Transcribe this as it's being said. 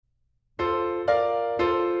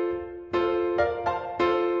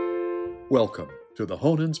Welcome to the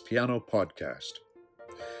Honens Piano Podcast.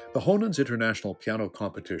 The Honens International Piano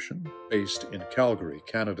Competition, based in Calgary,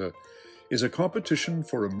 Canada, is a competition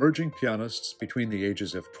for emerging pianists between the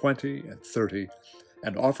ages of 20 and 30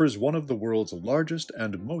 and offers one of the world's largest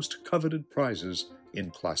and most coveted prizes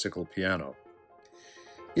in classical piano.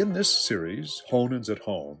 In this series, Honens at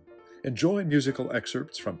Home, enjoy musical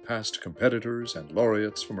excerpts from past competitors and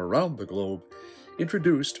laureates from around the globe,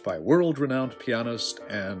 introduced by world-renowned pianist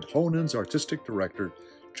and Honens artistic director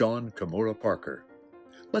John Kimura Parker.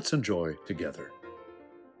 Let's enjoy together.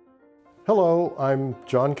 Hello, I'm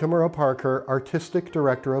John Kimura Parker, artistic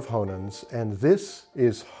director of Honens, and this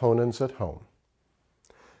is Honens at Home.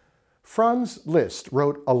 Franz Liszt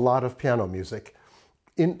wrote a lot of piano music.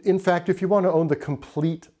 In fact, if you want to own the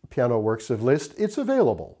complete piano works of Liszt, it's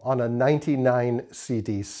available on a 99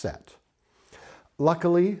 CD set.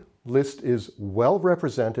 Luckily, Liszt is well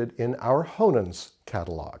represented in our Honens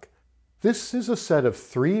catalog. This is a set of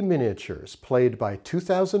 3 miniatures played by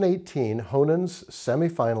 2018 Honens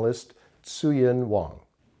semifinalist Tzu-Yin Wang.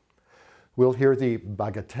 We'll hear the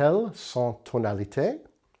Bagatelle sans tonalité,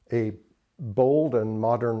 a bold and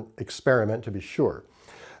modern experiment to be sure.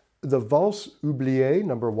 The Valse oubliée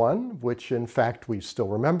No. 1, which in fact we still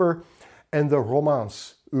remember, and the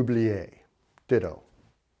Romance oubliée, ditto.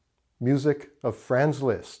 Music of Franz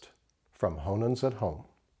Liszt from Honens at Home.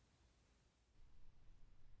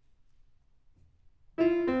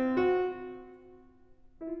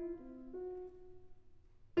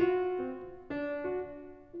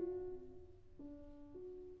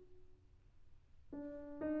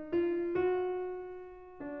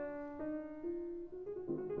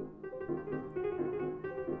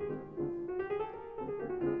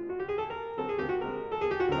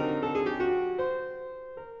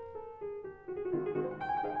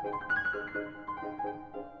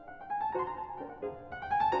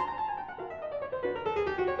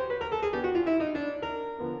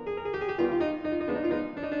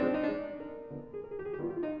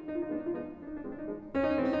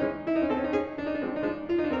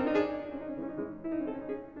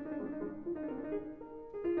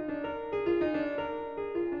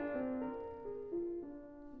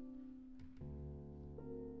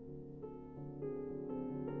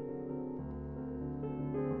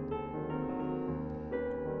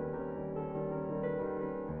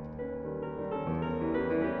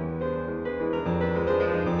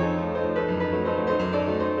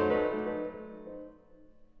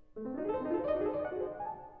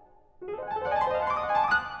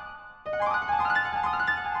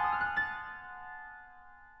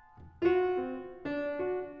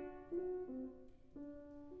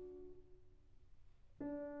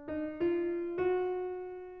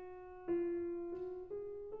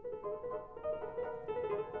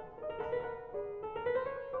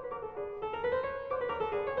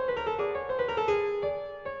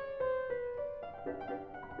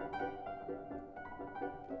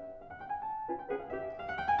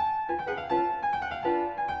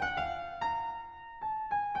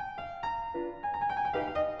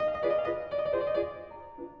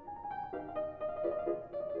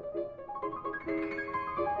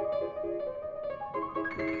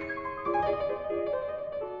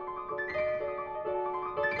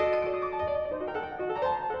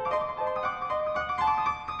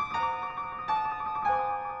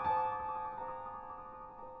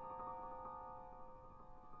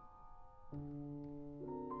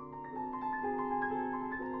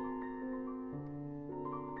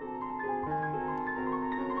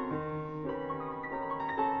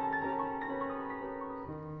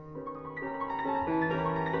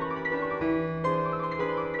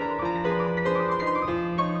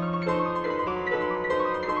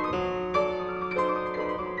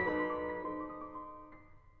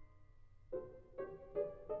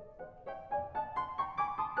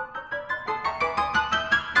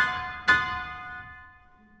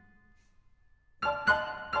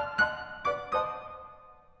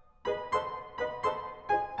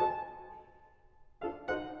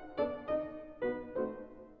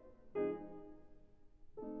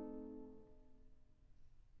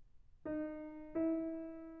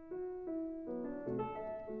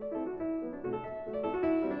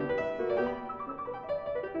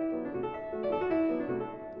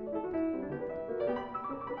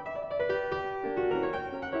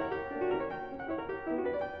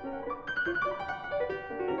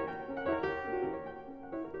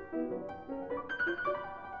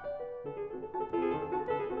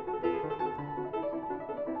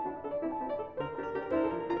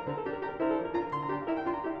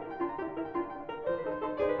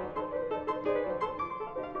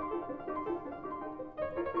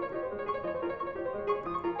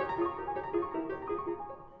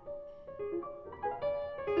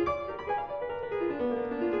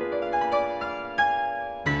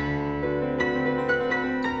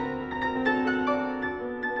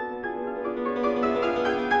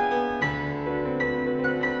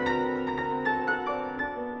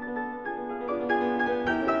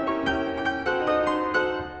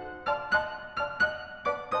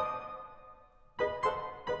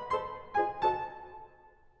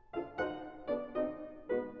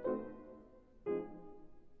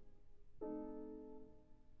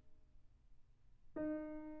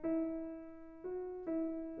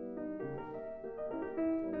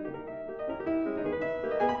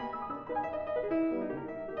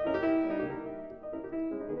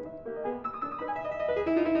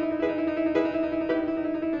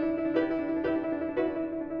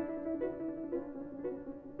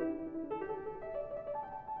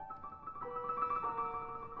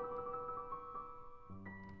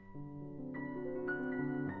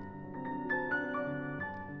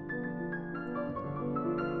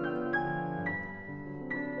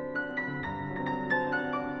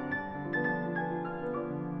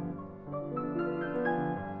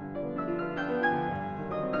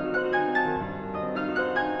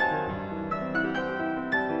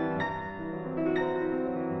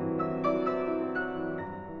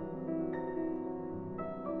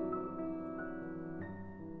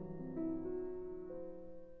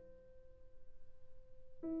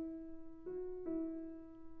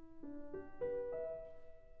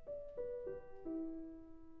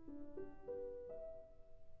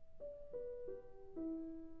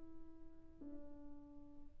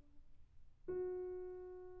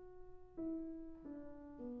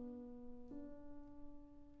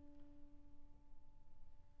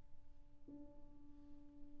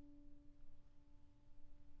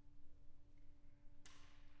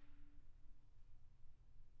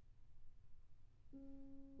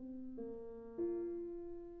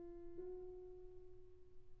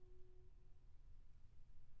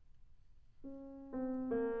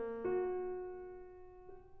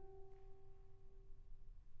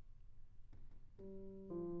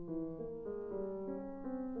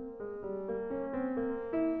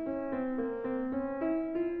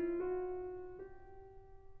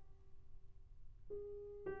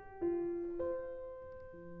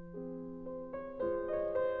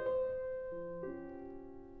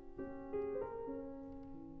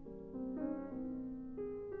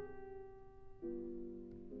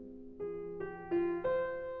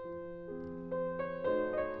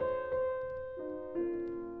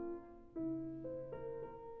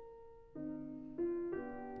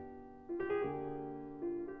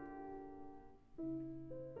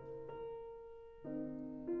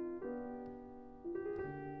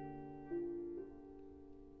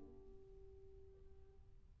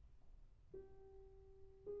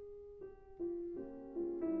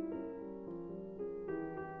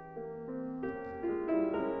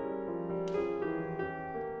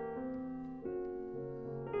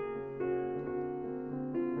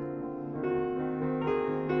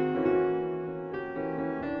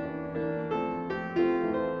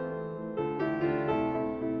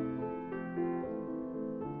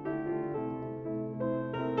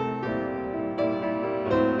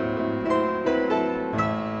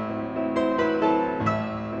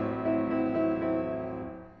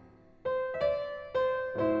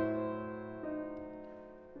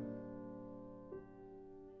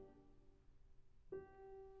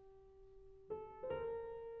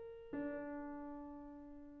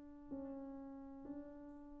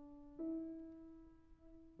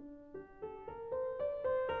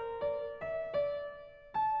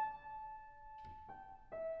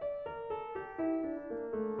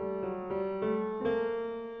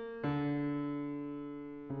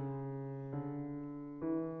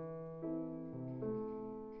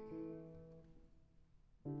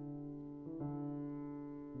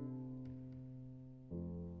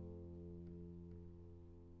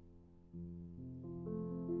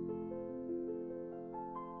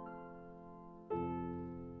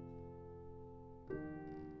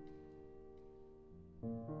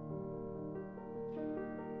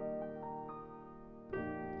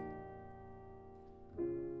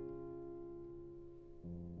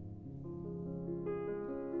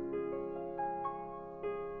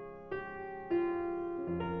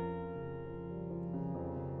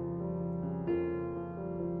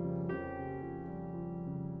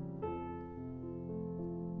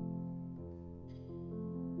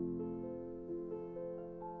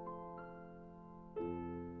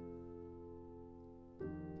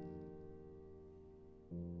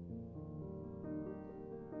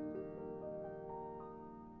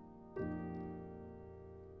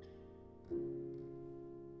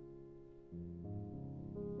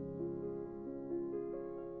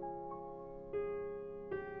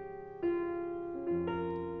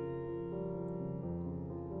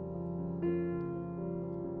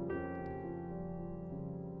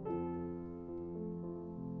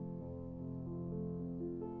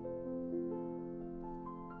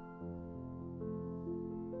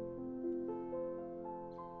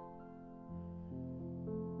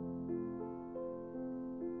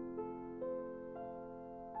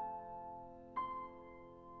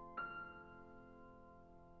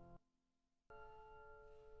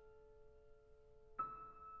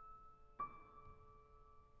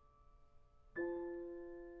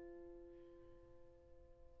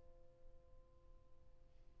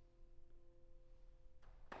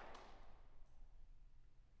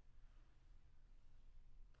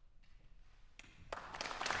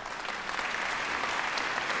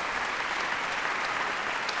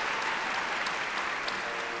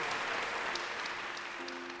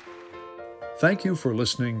 Thank you for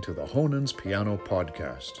listening to the Honens Piano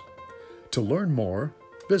Podcast. To learn more,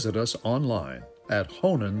 visit us online at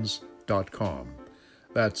honens.com.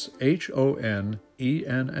 That's HONENS.com.